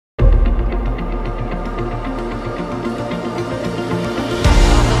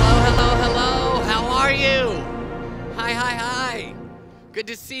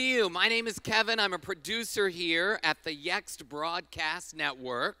you? My name is Kevin. I'm a producer here at the Yext Broadcast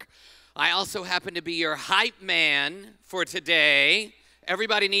Network. I also happen to be your hype man for today.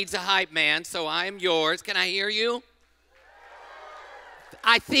 Everybody needs a hype man, so I'm yours. Can I hear you?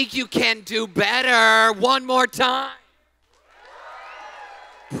 I think you can do better. One more time.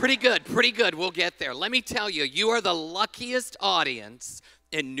 Pretty good, pretty good. We'll get there. Let me tell you, you are the luckiest audience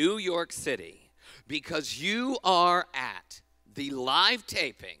in New York City because you are at the live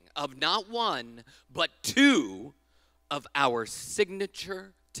taping of not one, but two of our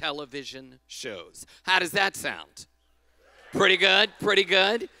signature television shows. How does that sound? Pretty good, pretty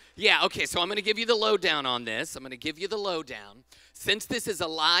good. Yeah, okay, so I'm going to give you the lowdown on this. I'm going to give you the lowdown. Since this is a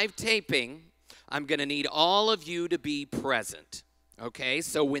live taping, I'm going to need all of you to be present. Okay,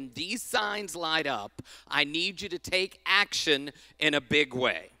 so when these signs light up, I need you to take action in a big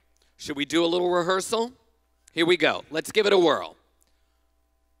way. Should we do a little rehearsal? Here we go. Let's give it a whirl.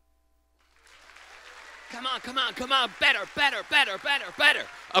 Come on, come on, come on. Better, better, better, better, better.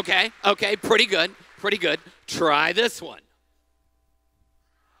 Okay, okay, pretty good, pretty good. Try this one.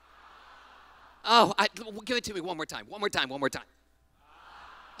 Oh, give it to me one more time, one more time, one more time.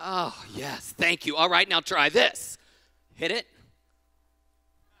 Oh, yes, thank you. All right, now try this. Hit it.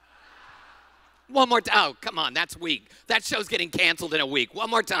 One more time. Oh, come on, that's weak. That show's getting canceled in a week. One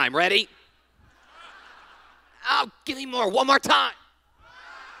more time, ready? Oh, give me more, one more time.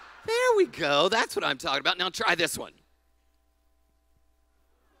 There we go, that's what I'm talking about. Now try this one.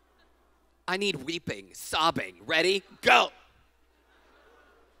 I need weeping, sobbing. Ready? Go.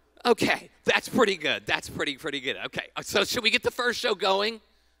 Okay, that's pretty good. That's pretty good. Okay, so should we get the first show going?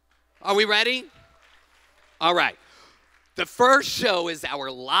 Are we ready? All right. The first show is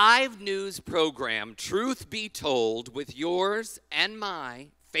our live news program, Truth Be Told, with yours and my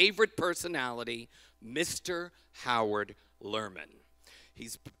favorite personality, Mr. Howard Lerman.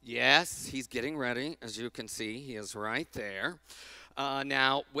 He's getting ready. As you can see, he is right there.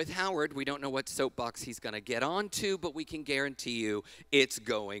 Now, with Howard, we don't know what soapbox he's going to get onto, but we can guarantee you it's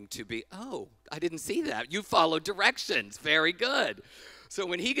going to be, oh, I didn't see that. You followed directions. Very good. So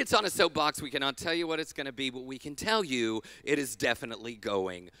when he gets on a soapbox, we cannot tell you what it's going to be, but we can tell you it is definitely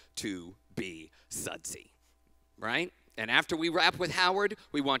going to be sudsy, right? And after we wrap with Howard,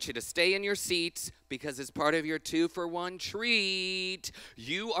 we want you to stay in your seats because as part of your 2-for-1 treat,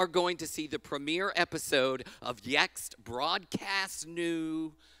 you are going to see the premiere episode of Yext Broadcast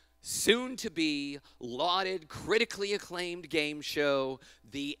new, soon-to-be lauded, critically acclaimed game show,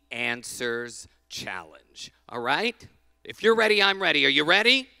 The Answers Challenge. All right? If you're ready, I'm ready. Are you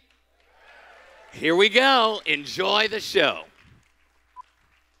ready? Here we go. Enjoy the show.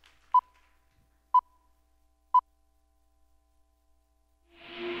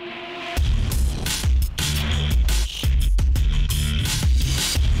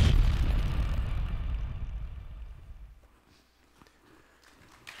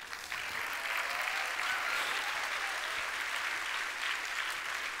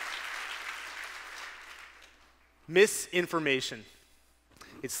 Misinformation.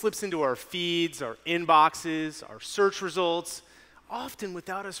 It slips into our feeds, our inboxes, our search results, often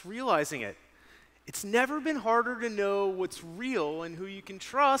without us realizing it. It's never been harder to know what's real and who you can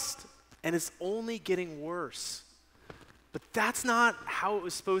trust, and it's only getting worse. But that's not how it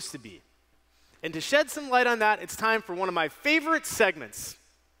was supposed to be. And to shed some light on that, it's time for one of my favorite segments.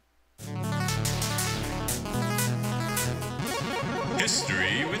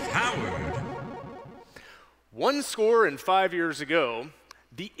 History with Howard. 105 years ago,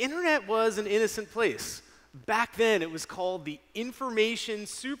 the internet was an innocent place. Back then, it was called the information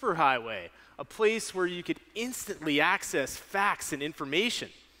superhighway, a place where you could instantly access facts and information.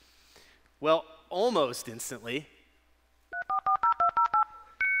 Well, almost instantly.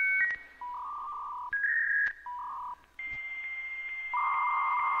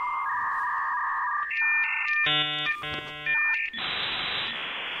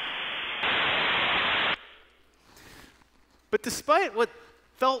 But despite what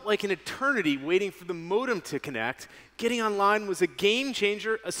felt like an eternity waiting for the modem to connect, getting online was a game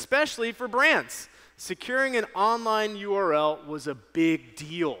changer, especially for brands. Securing an online URL was a big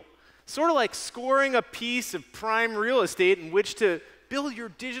deal. Sort of like scoring a piece of prime real estate in which to build your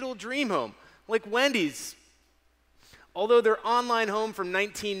digital dream home, like Wendy's. Although their online home from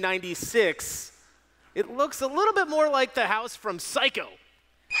 1996, it looks a little bit more like the house from Psycho.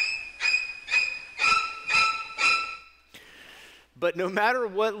 But no matter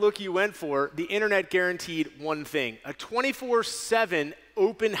what look you went for, the internet guaranteed one thing: a 24/7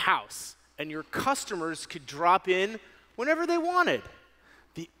 open house, and your customers could drop in whenever they wanted.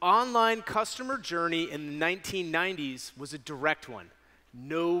 The online customer journey in the 1990s was a direct one.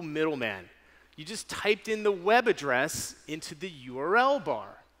 No middleman. You just typed in the web address into the URL bar.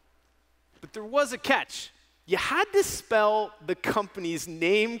 But there was a catch. You had to spell the company's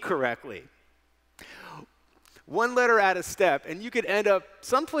name correctly. One letter at a step, and you could end up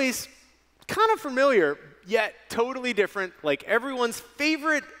someplace kind of familiar, yet totally different, like everyone's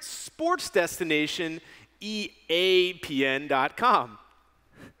favorite sports destination, EAPN.com.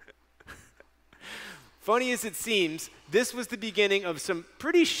 Funny as it seems, this was the beginning of some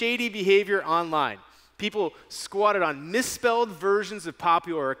pretty shady behavior online. People squatted on misspelled versions of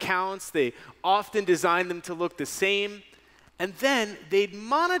popular accounts. They often designed them to look the same. And then they'd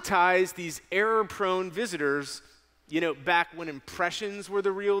monetize these error-prone visitors, back when impressions were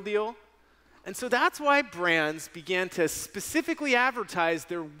the real deal. And so that's why brands began to specifically advertise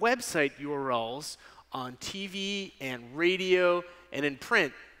their website URLs on TV and radio and in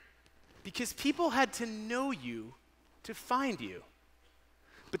print, because people had to know you to find you.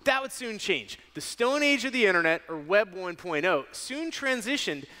 But that would soon change. The stone age of the internet, or Web 1.0, soon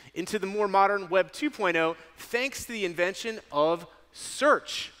transitioned into the more modern Web 2.0 thanks to the invention of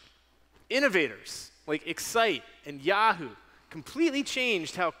search. Innovators like Excite and Yahoo completely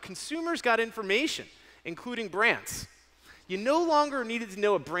changed how consumers got information, including brands. You no longer needed to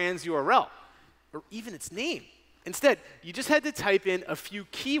know a brand's URL, or even its name. Instead, you just had to type in a few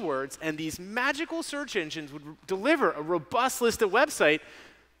keywords, and these magical search engines would deliver a robust list of websites,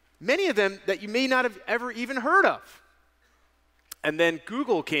 many of them that you may not have ever even heard of. And then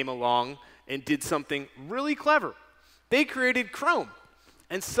Google came along and did something really clever. They created Chrome,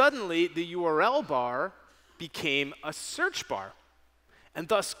 and suddenly the URL bar became a search bar. And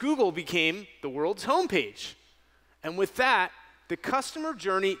thus, Google became the world's homepage. And with that, the customer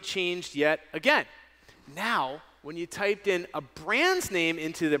journey changed yet again. Now, when you typed in a brand's name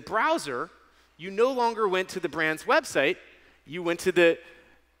into the browser, you no longer went to the brand's website. You went to the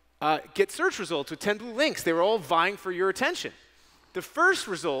get search results with 10 blue links. They were all vying for your attention. The first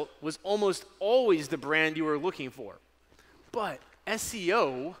result was almost always the brand you were looking for. But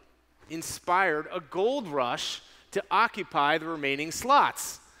SEO inspired a gold rush to occupy the remaining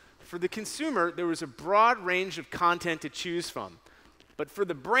slots. For the consumer, there was a broad range of content to choose from. But for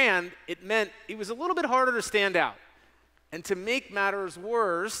the brand, it meant it was a little bit harder to stand out. And to make matters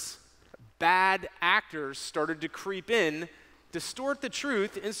worse, bad actors started to creep in, distort the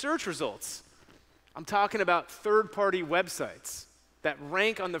truth in search results. I'm talking about third-party websites that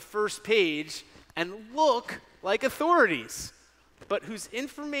rank on the first page and look like authorities, but whose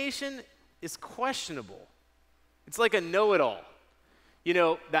information is questionable. It's like a know-it-all.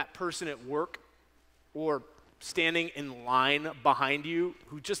 That person at work or standing in line behind you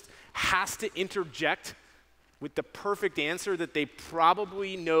who just has to interject with the perfect answer that they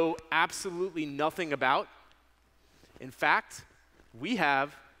probably know absolutely nothing about. In fact, we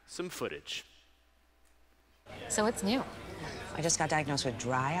have some footage. So what's new? I just got diagnosed with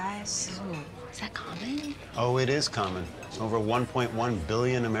dry eyes. Oh, is that common? Oh, it is common. Over 1.1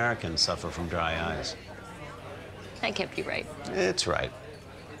 billion Americans suffer from dry eyes. That can't be right. It's right.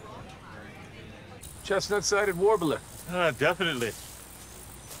 Chestnut-sided warbler. Definitely.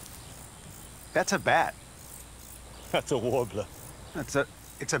 That's a bat. That's a warbler.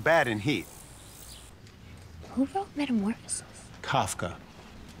 It's a bat in heat. Who wrote Metamorphosis? Kafka.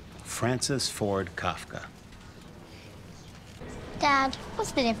 Francis Ford Kafka. Dad,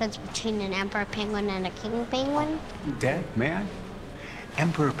 what's the difference between an emperor penguin and a king penguin? Dad, may I?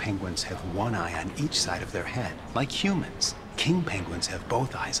 Emperor penguins have one eye on each side of their head, like humans. King penguins have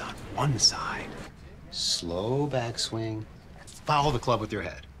both eyes on one side. Slow backswing. Follow the club with your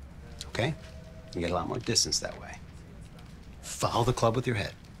head. Okay? You get a lot more distance that way. Follow the club with your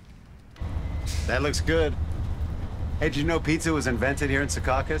head. That looks good. Hey, did you know pizza was invented here in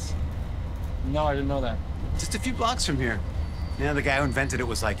Secaucus? No, I didn't know that. Just a few blocks from here. The guy who invented it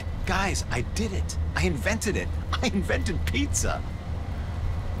was like, guys, I did it. I invented it. I invented pizza.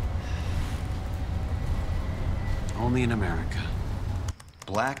 Only in America.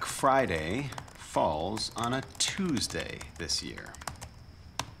 Black Friday falls on a Tuesday this year.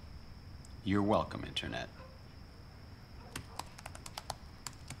 You're welcome, Internet.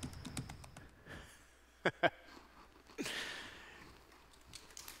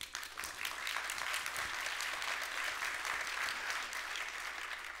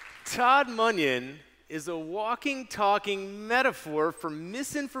 Todd Munyon is a walking, talking metaphor for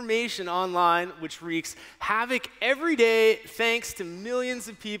misinformation online, which wreaks havoc every day thanks to millions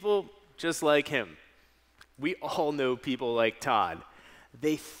of people just like him. We all know people like Todd.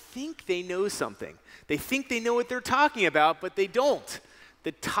 They think they know something. They think they know what they're talking about, but they don't.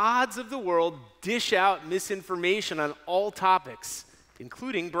 The Todds of the world dish out misinformation on all topics.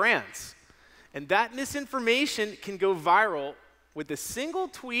 including brands. And that misinformation can go viral with a single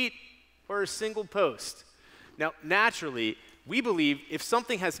tweet or a single post. Now, naturally, we believe if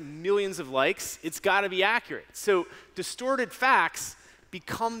something has millions of likes, it's got to be accurate. So distorted facts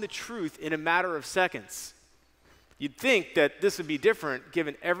become the truth in a matter of seconds. You'd think that this would be different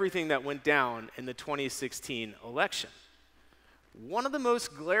given everything that went down in the 2016 election. One of the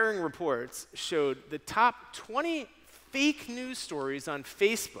most glaring reports showed the top 20 fake news stories on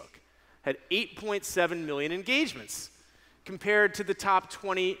Facebook had 8.7 million engagements, compared to the top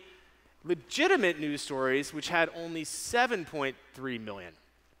 20 legitimate news stories, which had only 7.3 million.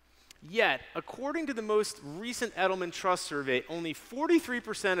 Yet, according to the most recent Edelman Trust survey, only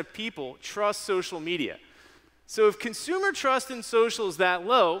 43% of people trust social media. So if consumer trust in social is that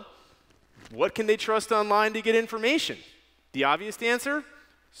low, what can they trust online to get information? The obvious answer?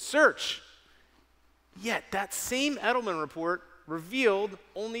 Search. Yet that same Edelman report revealed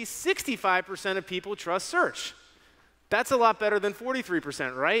only 65% of people trust search. That's a lot better than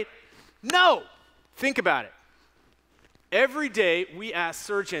 43%, right? No! Think about it. Every day we ask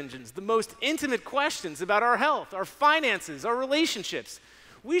search engines the most intimate questions about our health, our finances, our relationships.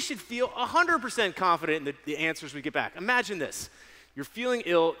 We should feel 100% confident in the answers we get back. Imagine this. You're feeling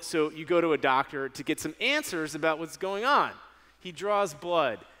ill, so you go to a doctor to get some answers about what's going on. He draws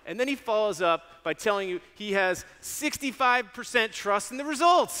blood, and then he follows up by telling you he has 65% trust in the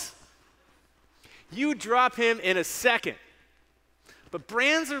results. You drop him in a second. But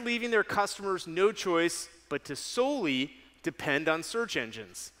brands are leaving their customers no choice but to solely depend on search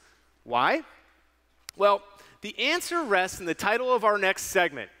engines. Why? Well, the answer rests in the title of our next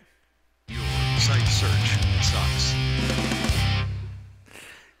segment. Your site search sucks.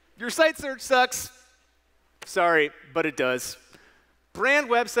 Your site search sucks. Sorry, but it does. Brand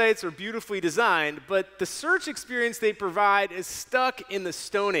websites are beautifully designed, but the search experience they provide is stuck in the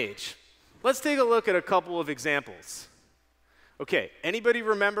Stone Age. Let's take a look at a couple of examples. Okay, anybody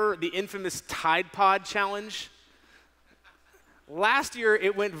remember the infamous Tide Pod challenge? Last year,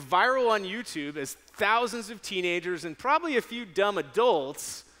 it went viral on YouTube as thousands of teenagers and probably a few dumb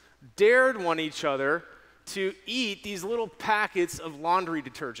adults dared one each other to eat these little packets of laundry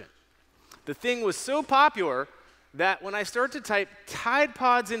detergent. The thing was so popular that when I start to type Tide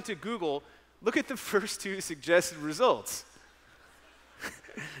Pods into Google, look at the first two suggested results.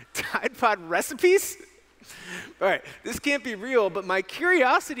 Tide Pod recipes? All right, this can't be real, but my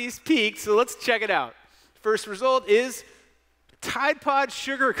curiosity's piqued, so let's check it out. First result is Tide Pod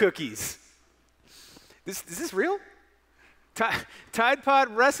sugar cookies. Is this real? Tide Pod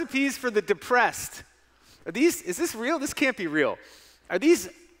recipes for the depressed. Is this real? This can't be real. Are these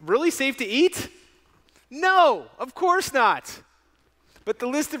really safe to eat? No, of course not. But the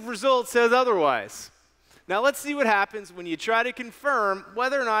list of results says otherwise. Now let's see what happens when you try to confirm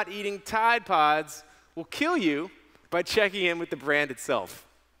whether or not eating Tide Pods will kill you by checking in with the brand itself.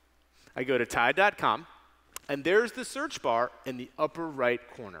 I go to Tide.com, and there's the search bar in the upper right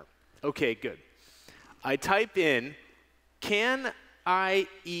corner. Okay, good. I type in, can I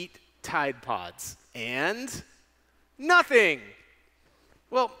eat Tide Pods? And nothing.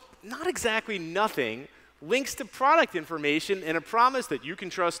 Well, not exactly nothing. Links to product information and a promise that you can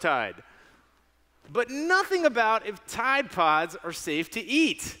trust Tide. But nothing about if Tide Pods are safe to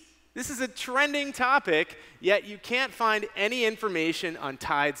eat. This is a trending topic, yet you can't find any information on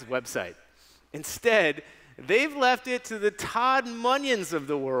Tide's website. Instead, they've left it to the Todd Munions of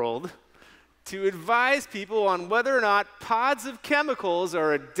the world to advise people on whether or not pods of chemicals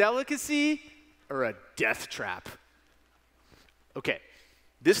are a delicacy or a death trap. Okay,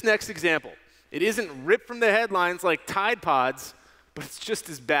 this next example. It isn't ripped from the headlines like Tide Pods, but it's just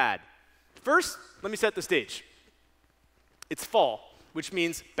as bad. First, let me set the stage. It's fall, which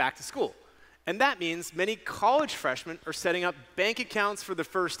means back to school. And that means many college freshmen are setting up bank accounts for the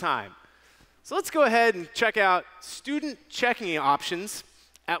first time. So let's go ahead and check out student checking options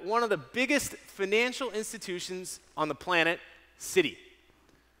at one of the biggest financial institutions on the planet, Citi.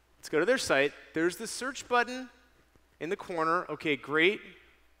 Let's go to their site. There's the search button in the corner. Okay, great.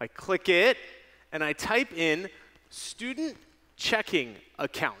 I click it, and I type in student checking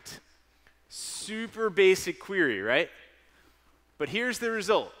account. Super basic query, right? But here's the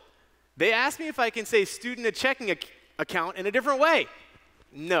result. They asked me if I can say student checking account in a different way.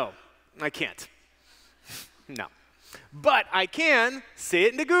 No, I can't. No. But I can say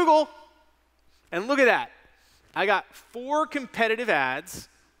it into Google. And look at that. I got 4 competitive ads,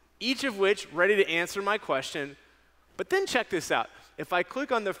 each of which ready to answer my question. But then check this out. If I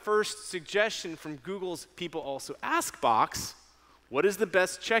click on the first suggestion from Google's People Also Ask box, what is the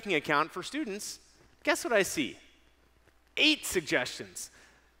best checking account for students? Guess what I see? 8 suggestions.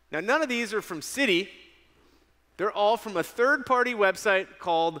 Now, none of these are from Citi. They're all from a third-party website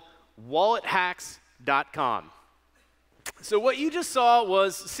called wallethacks.com. So what you just saw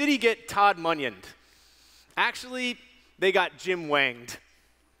was Citi get Todd Munioned. Actually, they got Jim Wanged.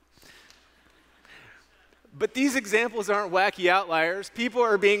 But these examples aren't wacky outliers. People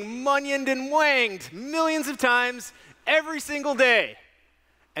are being munioned and wanged millions of times every single day.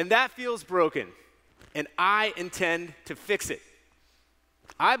 And that feels broken. And I intend to fix it.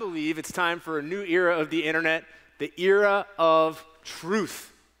 I believe it's time for a new era of the internet, the era of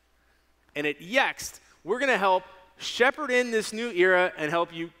truth. And at Yext, we're going to help shepherd in this new era and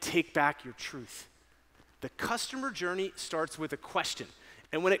help you take back your truth. The customer journey starts with a question.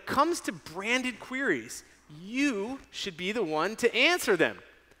 And when it comes to branded queries, you should be the one to answer them.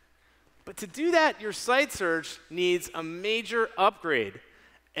 But to do that, your site search needs a major upgrade.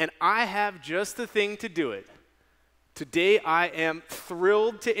 And I have just the thing to do it. Today, I am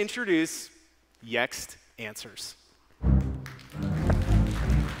thrilled to introduce Yext Answers.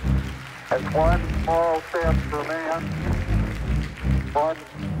 That's one small step for man, one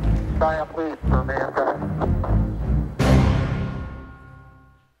giant leap for mankind.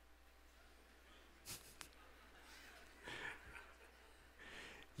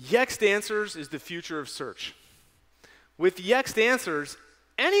 Yext Answers is the future of search. With Yext Answers,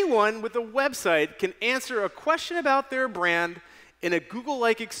 anyone with a website can answer a question about their brand in a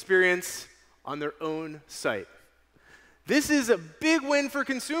Google-like experience on their own site. This is a big win for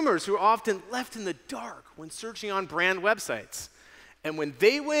consumers who are often left in the dark when searching on brand websites. And when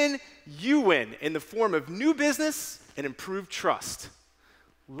they win, you win in the form of new business and improved trust.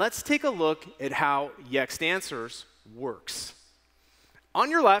 Let's take a look at how Yext Answers works. On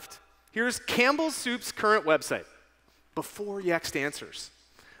your left, here's Campbell's Soup's current website before Yext Answers.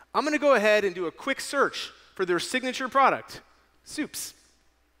 I'm going to go ahead and do a quick search for their signature product, soups.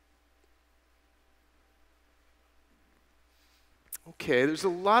 Okay, there's a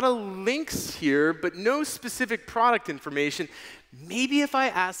lot of links here, but no specific product information. Maybe if I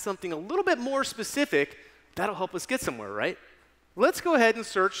ask something a little bit more specific, that'll help us get somewhere, right? Let's go ahead and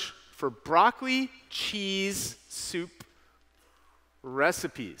search for broccoli cheese soup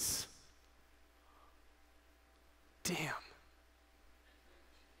recipes. Damn.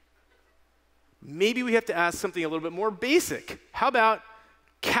 Maybe we have to ask something a little bit more basic. How about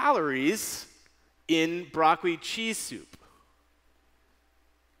calories in broccoli cheese soup?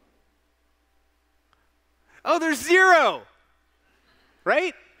 Oh, there's 0,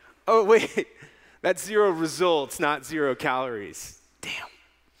 right? Oh, wait, that's 0 results, not 0 calories. Damn.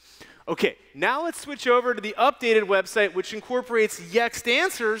 Okay, now let's switch over to the updated website, which incorporates Yext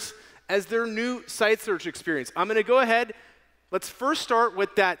Answers as their new site search experience. I'm going to go ahead. Let's first start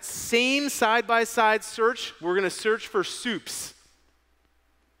with that same side-by-side search. We're going to search for soups.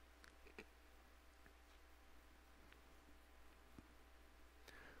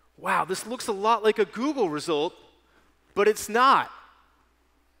 Wow, this looks a lot like a Google result, but it's not.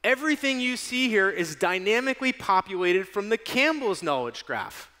 Everything you see here is dynamically populated from the Campbell's knowledge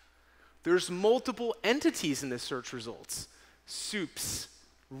graph. There's multiple entities in the search results. Soups,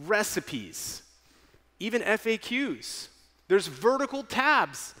 recipes, even FAQs. There's vertical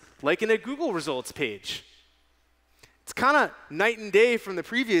tabs, like in a Google results page. It's kind of night and day from the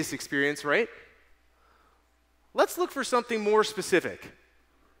previous experience, right? Let's look for something more specific.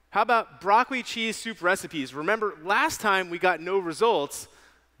 How about broccoli cheese soup recipes? Remember, last time we got no results.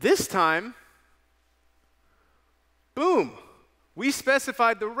 This time, boom, we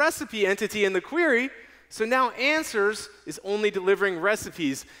specified the recipe entity in the query, so now Answers is only delivering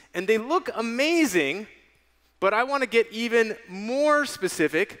recipes. And they look amazing, but I want to get even more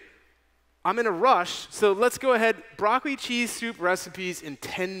specific. I'm in a rush, so let's go ahead. Broccoli cheese soup recipes in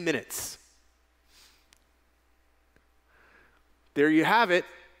 10 minutes. There you have it.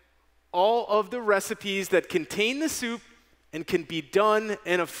 All of the recipes that contain the soup and can be done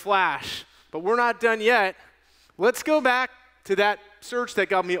in a flash. But we're not done yet. Let's go back to that search that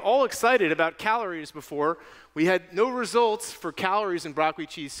got me all excited about calories before. We had no results for calories in broccoli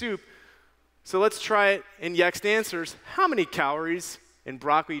cheese soup. So let's try it in Yext Answers. How many calories in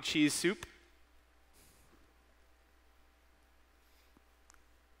broccoli cheese soup?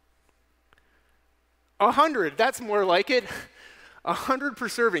 $100. That's more like it. 100 per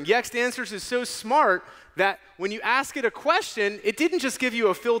serving. Yext Answers is so smart that when you ask it a question, it didn't just give you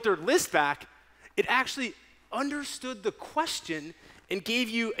a filtered list back. It actually understood the question and gave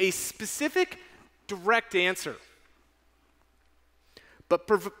you a specific, direct answer. But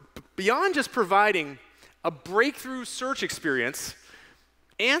beyond just providing a breakthrough search experience,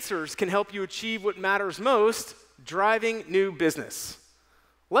 Answers can help you achieve what matters most, driving new business.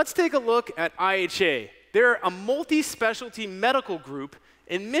 Let's take a look at IHA. They're a multi-specialty medical group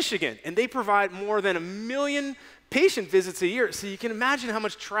in Michigan, and they provide more than 1 million patient visits a year, so you can imagine how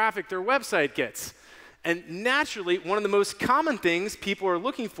much traffic their website gets. And naturally, one of the most common things people are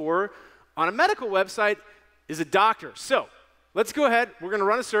looking for on a medical website is a doctor. So let's go ahead. We're going to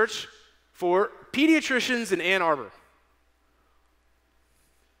run a search for pediatricians in Ann Arbor.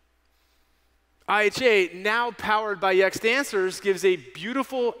 IHA, now powered by Yext Answers, gives a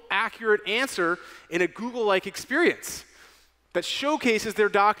beautiful, accurate answer in a Google-like experience that showcases their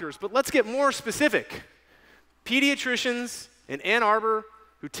doctors. But let's get more specific. Pediatricians in Ann Arbor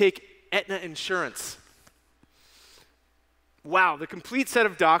who take Aetna insurance. Wow, the complete set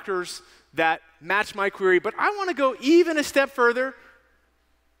of doctors that match my query. But I want to go even a step further.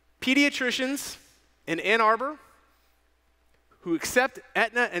 Pediatricians in Ann Arbor who accept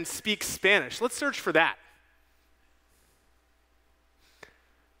Aetna and speak Spanish. Let's search for that.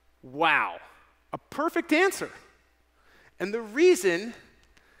 Wow, a perfect answer. And the reason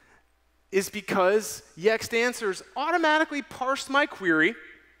is because Yext Answers automatically parsed my query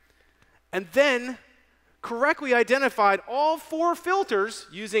and then correctly identified all 4 filters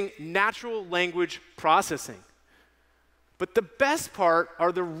using natural language processing. But the best part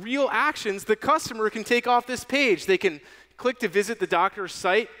are the real actions the customer can take off this page. They can click to visit the doctor's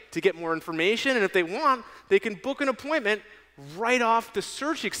site to get more information, and if they want, they can book an appointment right off the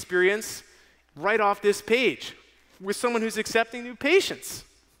search experience, right off this page, with someone who's accepting new patients.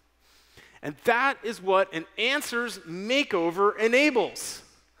 And that is what an Answers makeover enables.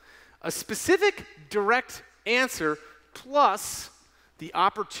 A specific direct answer plus the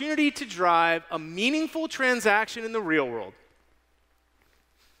opportunity to drive a meaningful transaction in the real world.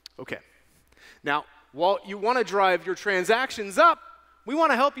 Okay, now, while you want to drive your transactions up, we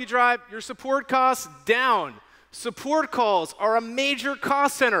want to help you drive your support costs down. Support calls are a major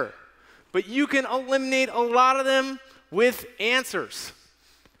cost center, but you can eliminate a lot of them with Answers.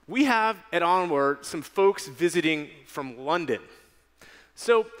 We have at Onward some folks visiting from London.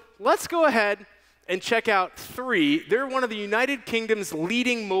 So let's go ahead and check out 3. They're one of the United Kingdom's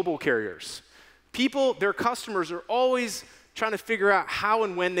leading mobile carriers. People, their customers, are always trying to figure out how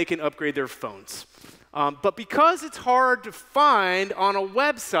and when they can upgrade their phones. But because it's hard to find on a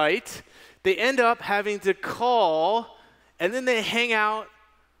website, they end up having to call, and then they hang out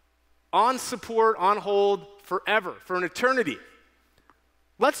on support, on hold, forever, for an eternity.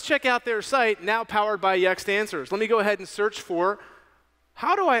 Let's check out their site, now powered by Yext Answers. Let me go ahead and search for,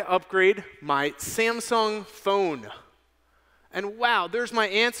 how do I upgrade my Samsung phone? And wow, there's my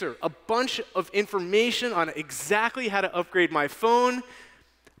answer. A bunch of information on exactly how to upgrade my phone.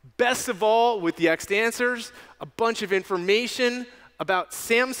 Best of all, with Yext Answers, a bunch of information about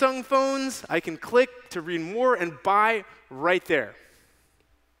Samsung phones. I can click to read more and buy right there.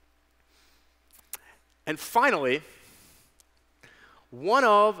 And finally, one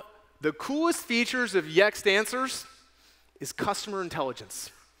of the coolest features of Yext Answers is customer intelligence.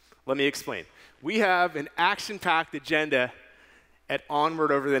 Let me explain. We have an action-packed agenda at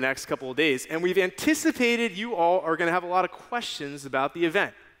Onward over the next couple of days, and we've anticipated you all are going to have a lot of questions about the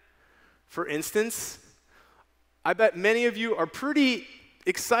event. For instance, I bet many of you are pretty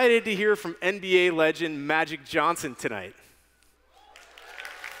excited to hear from NBA legend Magic Johnson tonight.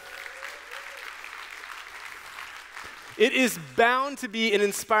 It is bound to be an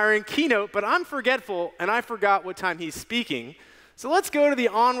inspiring keynote, but I'm forgetful, and I forgot what time he's speaking. So let's go to the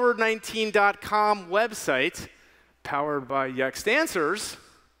ONWARD19.com website, powered by Yext Answers,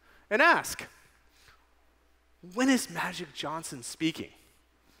 and ask, when is Magic Johnson speaking?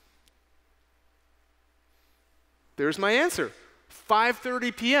 There's my answer,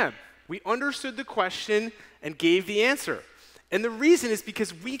 5:30 p.m. We understood the question and gave the answer. And the reason is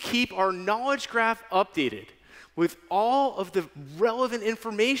because we keep our knowledge graph updated with all of the relevant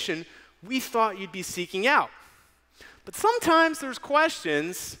information we thought you'd be seeking out. But sometimes there's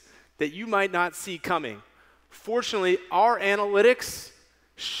questions that you might not see coming. Fortunately, our analytics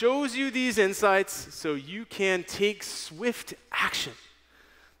shows you these insights so you can take swift action.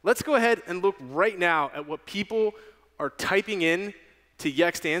 Let's go ahead and look right now at what people are typing in to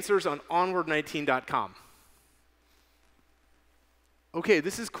Yext Answers on ONWARD19.com. Okay,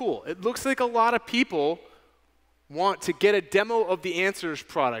 this is cool. It looks like a lot of people want to get a demo of the Answers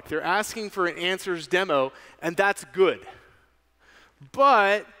product. They're asking for an Answers demo, and that's good.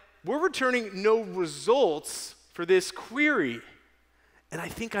 But we're returning no results for this query, and I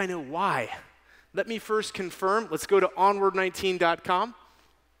think I know why. Let me first confirm. Let's go to ONWARD19.com,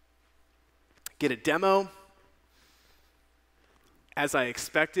 get a demo. As I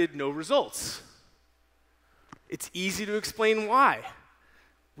expected, no results. It's easy to explain why.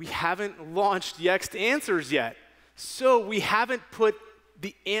 We haven't launched Yext Answers yet, so we haven't put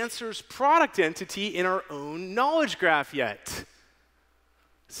the Answers product entity in our own knowledge graph yet.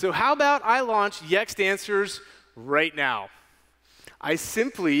 So how about I launch Yext Answers right now? I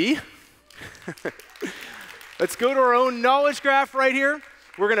simply, let's go to our own knowledge graph right here.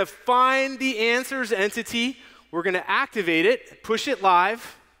 We're going to find the Answers entity. We're going to activate it, push it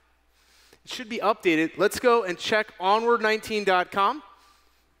live. It should be updated. Let's go and check ONWARD19.com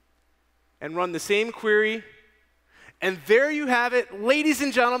and run the same query. And there you have it. Ladies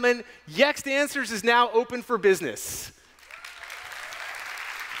and gentlemen, Yext Answers is now open for business.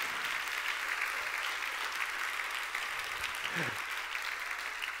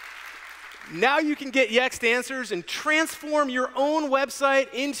 Now you can get Yext Answers and transform your own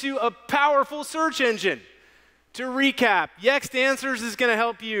website into a powerful search engine. To recap, Yext Answers is going to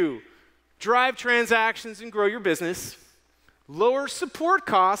help you drive transactions and grow your business, lower support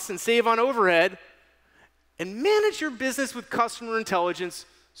costs and save on overhead, and manage your business with customer intelligence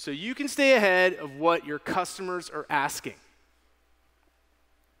so you can stay ahead of what your customers are asking.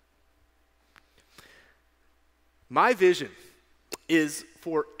 My vision is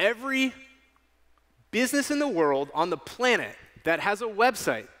for every business in the world on the planet that has a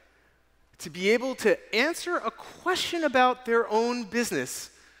website to be able to answer a question about their own business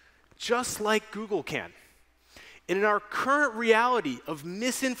just like Google can. And in our current reality of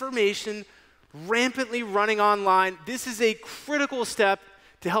misinformation rampantly running online, this is a critical step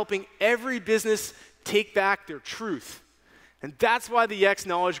to helping every business take back their truth. And that's why the Yext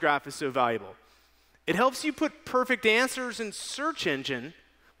Knowledge Graph is so valuable. It helps you put perfect answers in search engine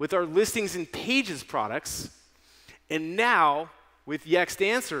with our listings and pages products, and now with Yext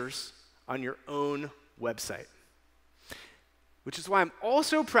Answers on your own website. Which is why I'm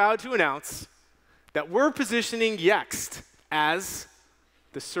also proud to announce that we're positioning Yext as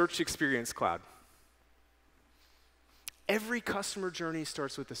the search experience cloud. Every customer journey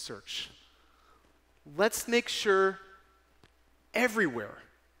starts with a search. Let's make sure everywhere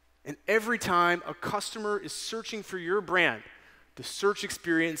and every time a customer is searching for your brand, the search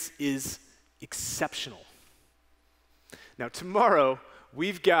experience is exceptional. Now, tomorrow,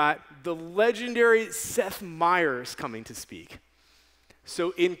 we've got the legendary Seth Meyers coming to speak.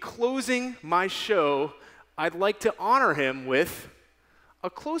 So in closing my show, I'd like to honor him with a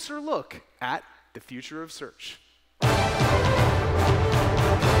closer look at the future of search.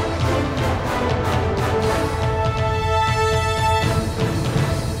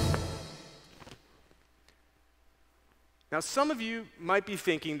 Now, some of you might be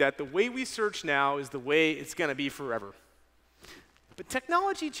thinking that the way we search now is the way it's going to be forever. But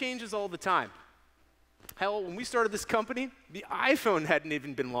technology changes all the time. Hell, when we started this company, the iPhone hadn't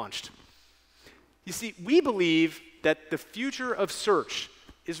even been launched. You see, we believe that the future of search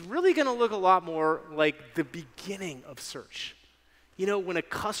is really going to look a lot more like the beginning of search. You know, when a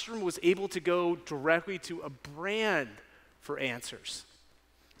customer was able to go directly to a brand for answers.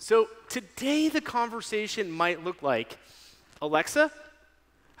 So today, the conversation might look like, Alexa,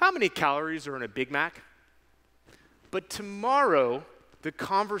 how many calories are in a Big Mac? But tomorrow, the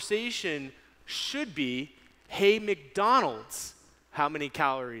conversation should be, hey, McDonald's, how many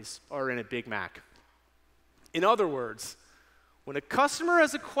calories are in a Big Mac? In other words, when a customer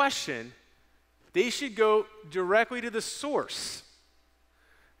has a question, they should go directly to the source,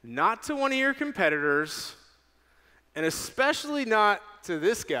 not to one of your competitors, and especially not to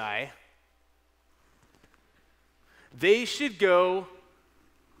this guy. They should go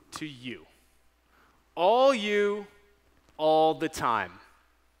to you. All you, all the time.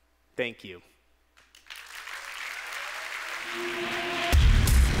 Thank you.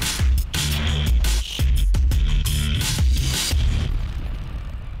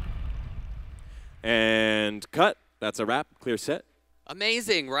 And cut. That's a wrap. Clear set.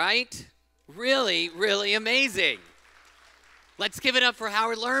 Amazing, right? Really, really amazing. Let's give it up for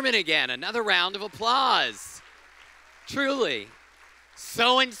Howard Lerman again. Another round of applause. Truly.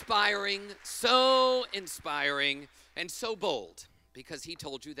 So inspiring, and so bold, because he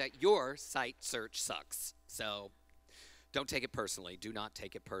told you that your site search sucks. So don't take it personally. Do not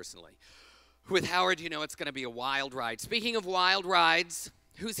take it personally. With Howard, you know it's going to be a wild ride. Speaking of wild rides,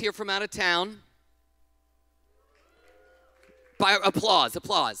 who's here from out of town? By applause,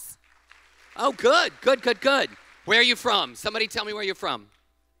 applause. Oh, good. Where are you from? Somebody tell me where you're from.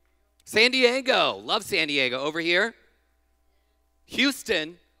 San Diego. Love San Diego. Over here.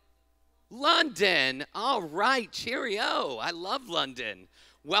 Houston. London. All right. Cheerio. I love London.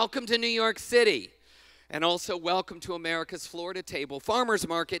 Welcome to New York City. And also welcome to America's Florida Table, Farmers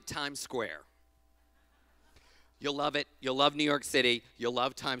Market, Times Square. You'll love it. You'll love New York City. You'll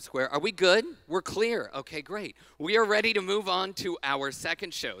love Times Square. Are we good? We're clear. Okay, great. We are ready to move on to our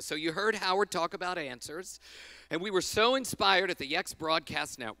second show. So you heard Howard talk about answers, and we were so inspired at the Yext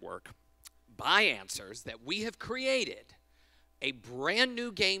Broadcast Network by answers that we have created a brand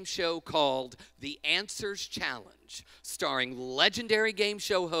new game show called The Answers Challenge, starring legendary game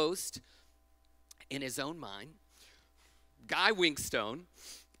show host, in his own mind, Guy Winkstone.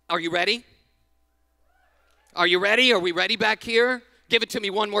 Are you ready? Are you ready? Are we ready back here? Give it to me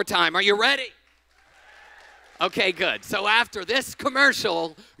one more time. Are you ready? Okay, good. So after this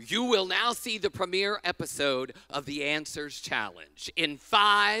commercial, you will now see the premiere episode of The Answers Challenge. In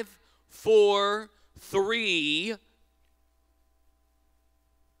 5, 4, 3.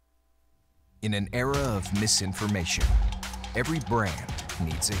 In an era of misinformation, every brand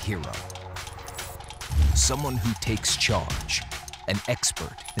needs a hero. Someone who takes charge, an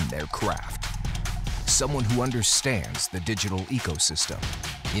expert in their craft. Someone who understands the digital ecosystem,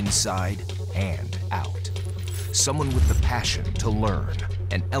 inside and out. Someone with the passion to learn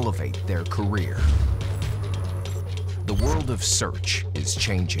and elevate their career. The world of search is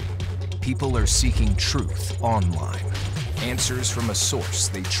changing. People are seeking truth online. Answers from a source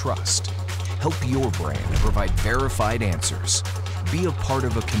they trust. Help your brand provide verified answers. Be a part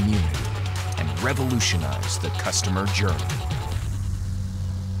of a community and revolutionize the customer journey.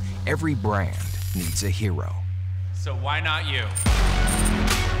 Every brand needs a hero. So why not you?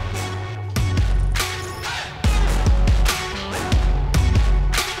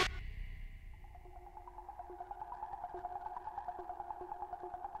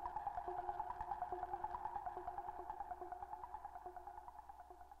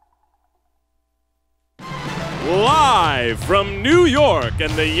 Live from New York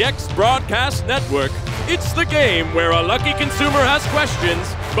and the Yext Broadcast Network, it's the game where a lucky consumer has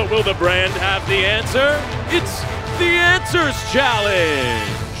questions, but will the brand have the answer? It's the Answers Challenge.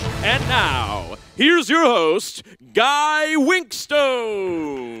 And now, here's your host, Guy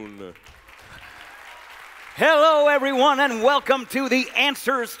Winkstone. Hello, everyone, and welcome to the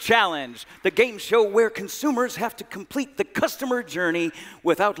Answers Challenge, the game show where consumers have to complete the customer journey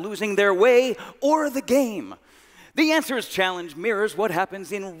without losing their way or the game. The Answers Challenge mirrors what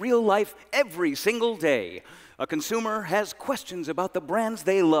happens in real life every single day. A consumer has questions about the brands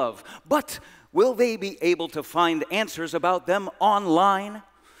they love, but will they be able to find answers about them online?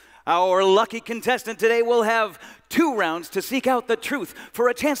 Our lucky contestant today will have 2 rounds to seek out the truth for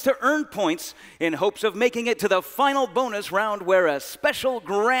a chance to earn points in hopes of making it to the final bonus round where a special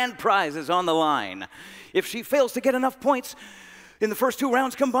grand prize is on the line. If she fails to get enough points in the first 2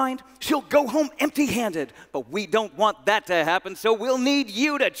 rounds combined, she'll go home empty-handed. But we don't want that to happen, so we'll need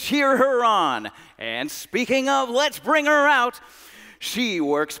you to cheer her on. And speaking of, let's bring her out. She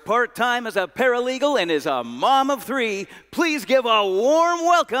works part-time as a paralegal and is a mom of 3. Please give a warm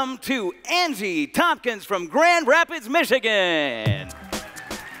welcome to Angie Tompkins from Grand Rapids, Michigan.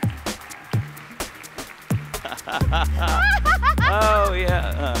 Oh,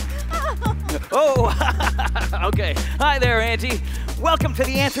 yeah. Okay. Hi there, Angie. Welcome to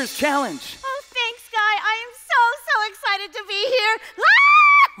the Answers Challenge. Oh, thanks, Guy. I am so excited to be here.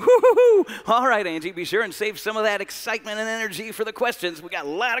 All right, Angie, be sure and save some of that excitement and energy for the questions. We got a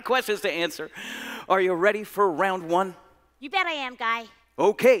lot of questions to answer. Are you ready for round 1? You bet I am, Guy.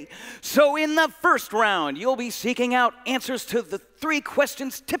 Okay, so in the first round, you'll be seeking out answers to the 3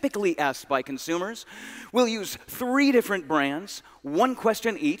 questions typically asked by consumers. We'll use 3 different brands, 1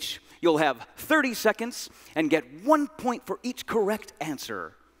 question each. You'll have 30 seconds and get 1 point for each correct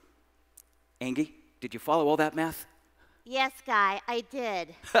answer. Angie, did you follow all that math? Yes, Guy, I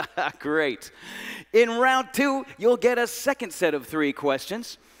did. Great. In round 2, you'll get a second set of 3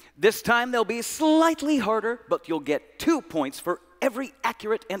 questions. This time they'll be slightly harder, but you'll get 2 points for every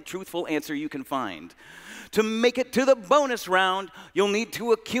accurate and truthful answer you can find. To make it to the bonus round, you'll need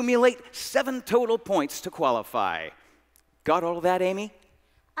to accumulate 7 total points to qualify. Got all of that, Amy?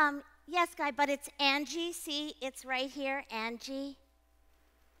 Yes, Guy, but it's Angie. See, it's right here, Angie.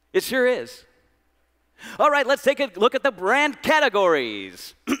 It sure is. All right, let's take a look at the brand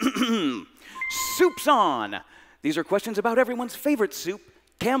categories. Soup's on. These are questions about everyone's favorite soup,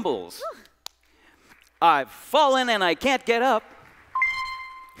 Campbell's. Whew. I've fallen and I can't get up.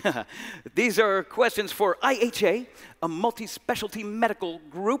 These are questions for IHA, a multi-specialty medical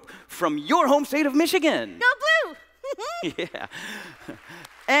group from your home state of Michigan. Go Blue! Yeah.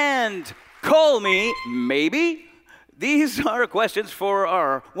 And Call Me Maybe. These are questions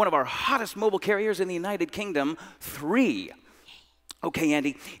for one of our hottest mobile carriers in the United Kingdom, 3. Okay,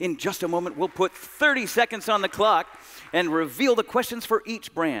 Andy, in just a moment, we'll put 30 seconds on the clock and reveal the questions for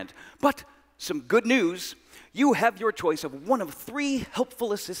each brand. But some good news, You have your choice of one of 3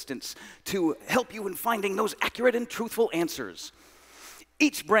 helpful assistants to help you in finding those accurate and truthful answers.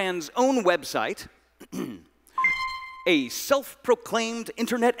 Each brand's own website, a self-proclaimed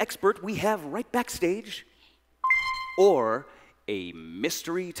internet expert we have right backstage, or a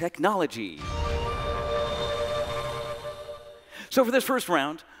mystery technology. So for this first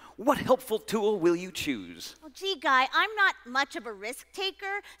round, what helpful tool will you choose? Well, gee, Guy, I'm not much of a risk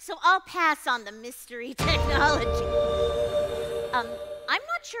taker, so I'll pass on the mystery technology. I'm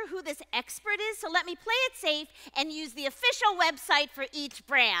not sure who this expert is, so let me play it safe and use the official website for each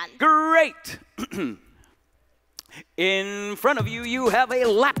brand. Great! In front of you, you have a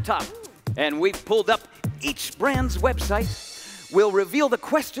laptop, and we've pulled up each brand's website. We'll reveal the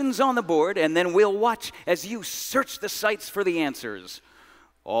questions on the board, and then we'll watch as you search the sites for the answers.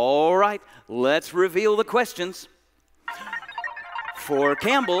 All right, let's reveal the questions. For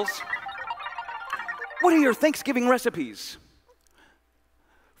Campbell's, what are your Thanksgiving recipes?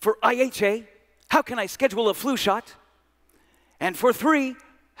 For IHA, how can I schedule a flu shot? And for 3,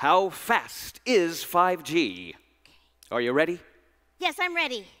 how fast is 5G? Are you ready? Yes, I'm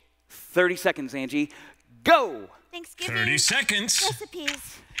ready. 30 seconds, Angie. Go! Thanksgiving 30 seconds.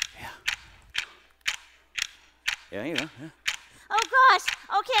 recipes. Yeah, you know. Yeah. Oh, gosh.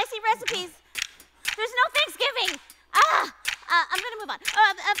 Okay, I see recipes. There's no Thanksgiving. I'm going to move on.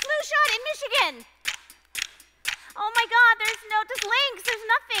 A flu shot in Michigan. Oh, my God, there's no, just links. There's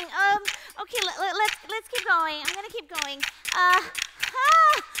nothing. Okay, let's keep going. I'm going to keep going.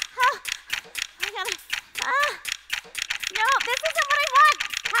 No, this isn't what I want.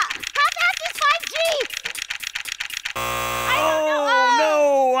 How fast is 5G? Oh,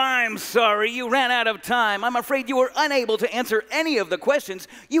 no, I'm sorry. You ran out of time. I'm afraid you were unable to answer any of the questions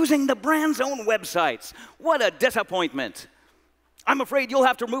using the brand's own websites. What a disappointment. I'm afraid you'll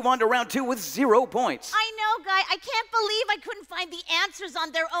have to move on to round 2 with 0 points. I know, Guy. I can't believe I couldn't find the answers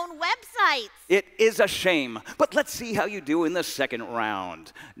on their own websites. It is a shame, but let's see how you do in the second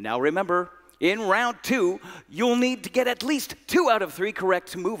round. Now remember, in round 2, you'll need to get at least 2 out of 3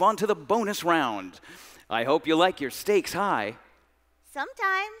 correct to move on to the bonus round. I hope you like your stakes high.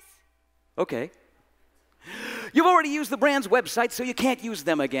 Sometimes. Okay. You've already used the brand's website, so you can't use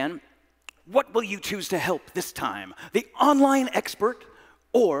them again. What will you choose to help this time? The online expert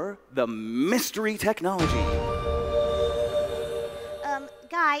or the mystery technology?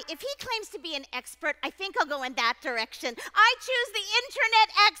 Guy, if he claims to be an expert, I think I'll go in that direction. I choose the internet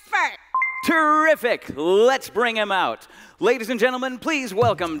expert. Terrific. Let's bring him out. Ladies and gentlemen, please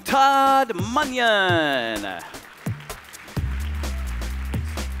welcome Todd Munyon.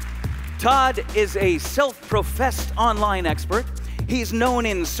 Todd is a self-professed online expert. He's known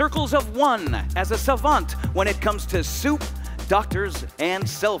in circles of one as a savant when it comes to soup, doctors, and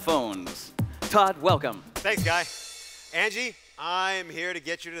cell phones. Todd, welcome. Thanks, Guy. Angie, I'm here to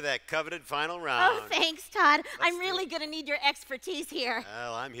get you to that coveted final round. Oh, thanks, Todd. I'm really going to need your expertise here.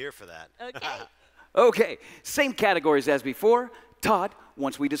 Well, I'm here for that. Okay. Okay, same categories as before. Todd,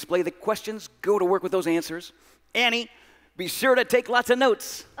 once we display the questions, go to work with those answers. Annie, be sure to take lots of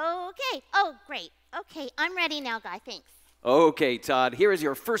notes. Okay. Oh, great. Okay, I'm ready now, Guy. Thanks. Okay, Todd, here is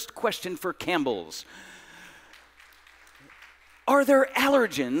your first question for Campbell's. Are there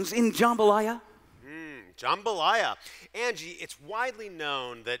allergens in jambalaya? Jambalaya. Angie, it's widely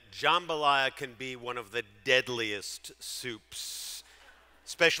known that jambalaya can be one of the deadliest soups,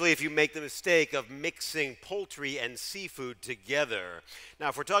 especially if you make the mistake of mixing poultry and seafood together. Now,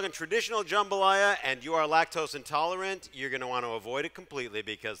 if we're talking traditional jambalaya and you are lactose intolerant, you're going to want to avoid it completely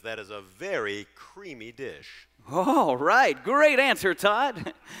because that is a very creamy dish. All right, great answer,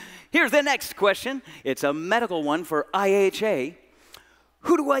 Todd. Here's the next question. It's a medical one for IHA.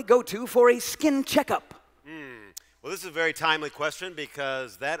 Who do I go to for a skin checkup? Well, this is a very timely question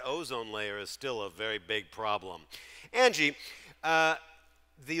because that ozone layer is still a very big problem. Angie,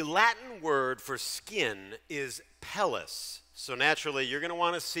 the Latin word for skin is pellis. So naturally, you're going to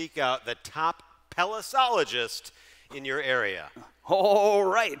want to seek out the top pellisologist in your area. All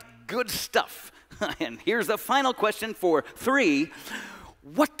right, good stuff. And here's the final question for 3.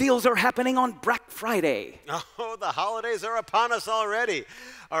 What deals are happening on Black Friday? Oh, the holidays are upon us already.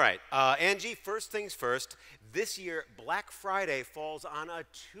 All right, Angie, first things first. This year, Black Friday falls on a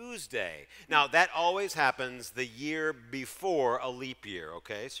Tuesday. Now, that always happens the year before a leap year,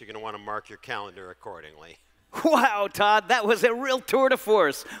 okay? So you're going to want to mark your calendar accordingly. Wow, Todd, that was a real tour de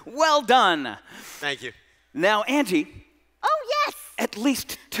force. Well done. Thank you. Now, Angie. Oh, yes. At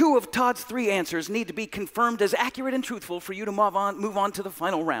least 2 of Todd's 3 answers need to be confirmed as accurate and truthful for you to move on to the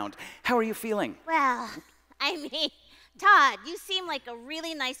final round. How are you feeling? Well, I mean, Todd, you seem like a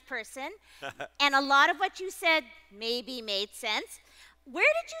really nice person, and a lot of what you said maybe made sense. Where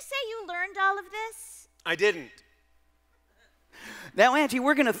did you say you learned all of this? I didn't. Now, Angie,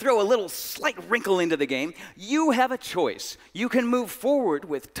 we're going to throw a little slight wrinkle into the game. You have a choice. You can move forward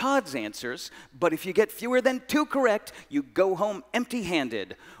with Todd's answers, but if you get fewer than 2 correct, you go home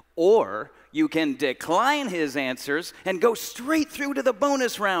empty-handed. Or you can decline his answers and go straight through to the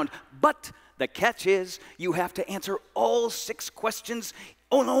bonus round. But the catch is you have to answer all 6 questions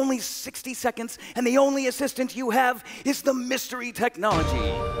in only 60 seconds, and the only assistant you have is the mystery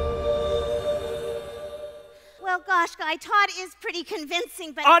technology. Well, gosh, Guy, Todd is pretty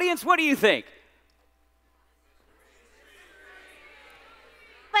convincing, but... Audience, what do you think?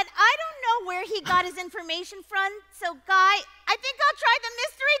 But I don't know where he got his information from, so, Guy, I think I'll try the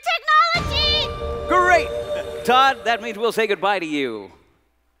mystery technology! Great! Todd, that means we'll say goodbye to you.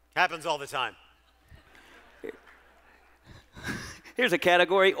 Happens all the time. Here's a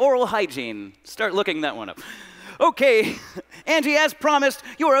category, oral hygiene. Start looking that one up. Okay, Angie, as promised,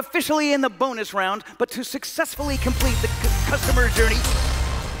 you are officially in the bonus round, but to successfully complete the customer journey...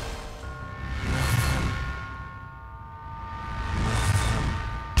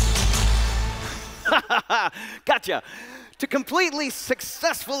 Gotcha. To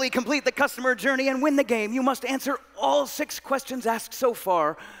successfully complete the customer journey and win the game, you must answer all 6 questions asked so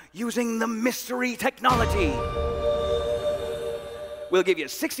far using the mystery technology. We'll give you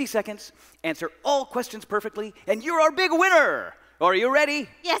 60 seconds, answer all questions perfectly, and you're our big winner. Are you ready?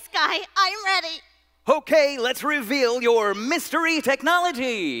 Yes, Guy, I'm ready. Okay, let's reveal your mystery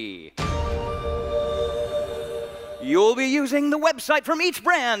technology. You'll be using the website from each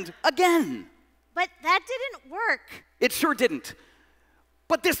brand again. But that didn't work. It sure didn't.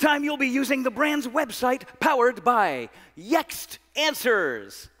 But this time you'll be using the brand's website powered by Yext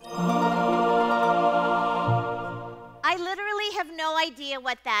Answers. I literally have no idea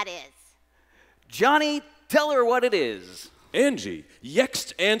what that is. Johnny, tell her what it is. Angie,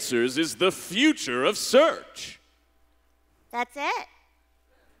 Yext Answers is the future of search. That's it?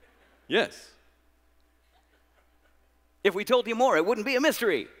 Yes. If we told you more, it wouldn't be a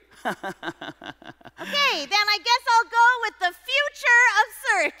mystery. Okay, then I guess I'll go with the future of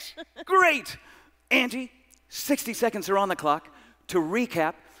search. Great. Angie, 60 seconds are on the clock. To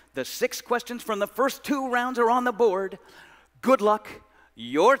recap, the 6 questions from the first 2 rounds are on the board. Good luck.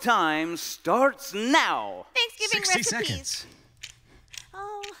 Your time starts now. Thanksgiving 60 recipes. seconds.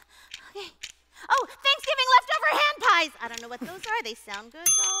 Oh, okay. Oh, Thanksgiving leftover hand pies. I don't know what those are. They sound good,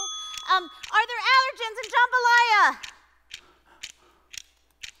 though. Are there allergens in jambalaya?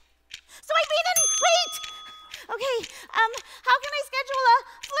 Wait! Okay, how can I schedule a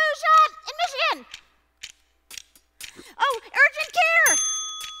flu shot in Michigan? Oh, urgent care!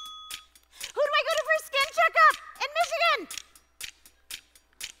 Who do I go to for a skin checkup in Michigan?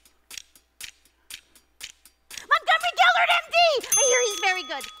 Montgomery Gellert, MD! I hear he's very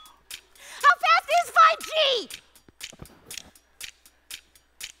good. How fast is 5G?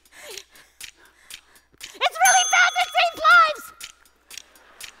 It's really fast, it saves lives!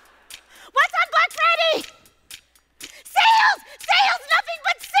 What's on Black Friday? Sales! Sales! Nothing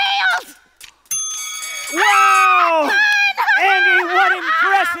but sales! Wow! Andy, what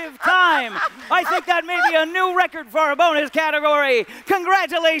impressive time! I think that may be a new record for our bonus category.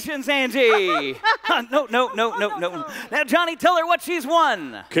 Congratulations, Angie! No. Now, Johnny, tell her what she's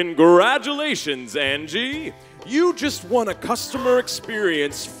won. Congratulations, Angie. You just won a customer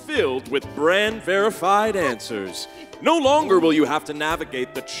experience filled with brand-verified answers. No longer will you have to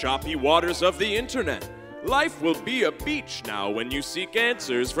navigate the choppy waters of the internet. Life will be a beach now when you seek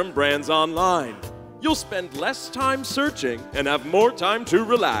answers from brands online. You'll spend less time searching and have more time to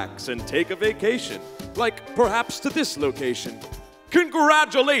relax and take a vacation, like perhaps to this location.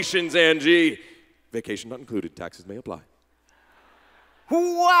 Congratulations, Angie! Vacation not included, taxes may apply.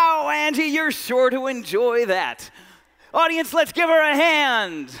 Wow, Angie, you're sure to enjoy that. Audience, let's give her a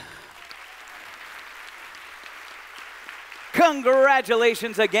hand.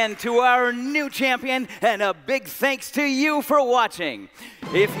 Congratulations again to our new champion, and a big thanks to you for watching.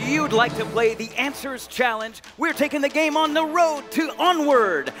 If you'd like to play the Answers Challenge, we're taking the game on the road to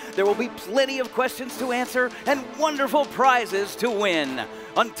Onward. There will be plenty of questions to answer and wonderful prizes to win.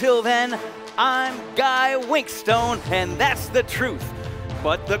 Until then, I'm Guy Winkstone, and that's the truth.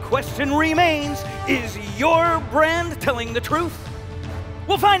 But the question remains, is your brand telling the truth?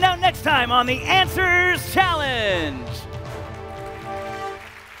 We'll find out next time on the Answers Challenge.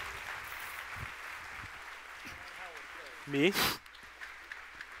 Me?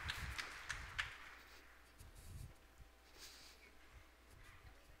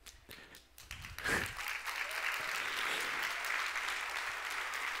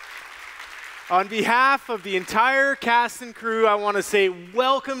 On behalf of the entire cast and crew, I want to say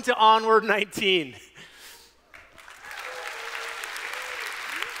welcome to ONWARD19.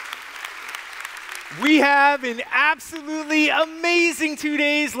 We have an absolutely amazing 2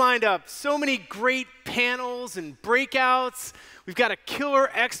 days lined up. So many great panels and breakouts. We've got a killer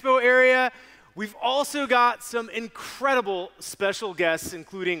expo area. We've also got some incredible special guests,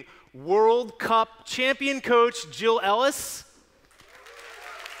 including World Cup champion coach Jill Ellis,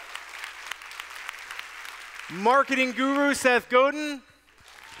 marketing guru Seth Godin,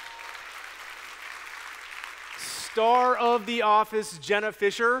 star of The Office Jenna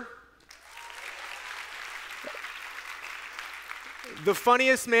Fisher, the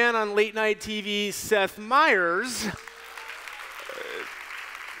funniest man on late night TV Seth Meyers,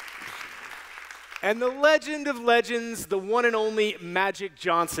 and the legend of legends, the one and only Magic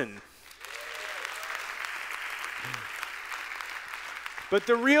Johnson. But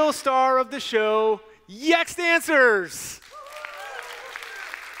the real star of the show, Yext Answers.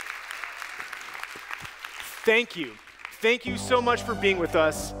 Thank you. Thank you so much for being with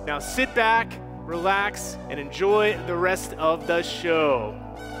us. Now sit back, relax, and enjoy the rest of the show.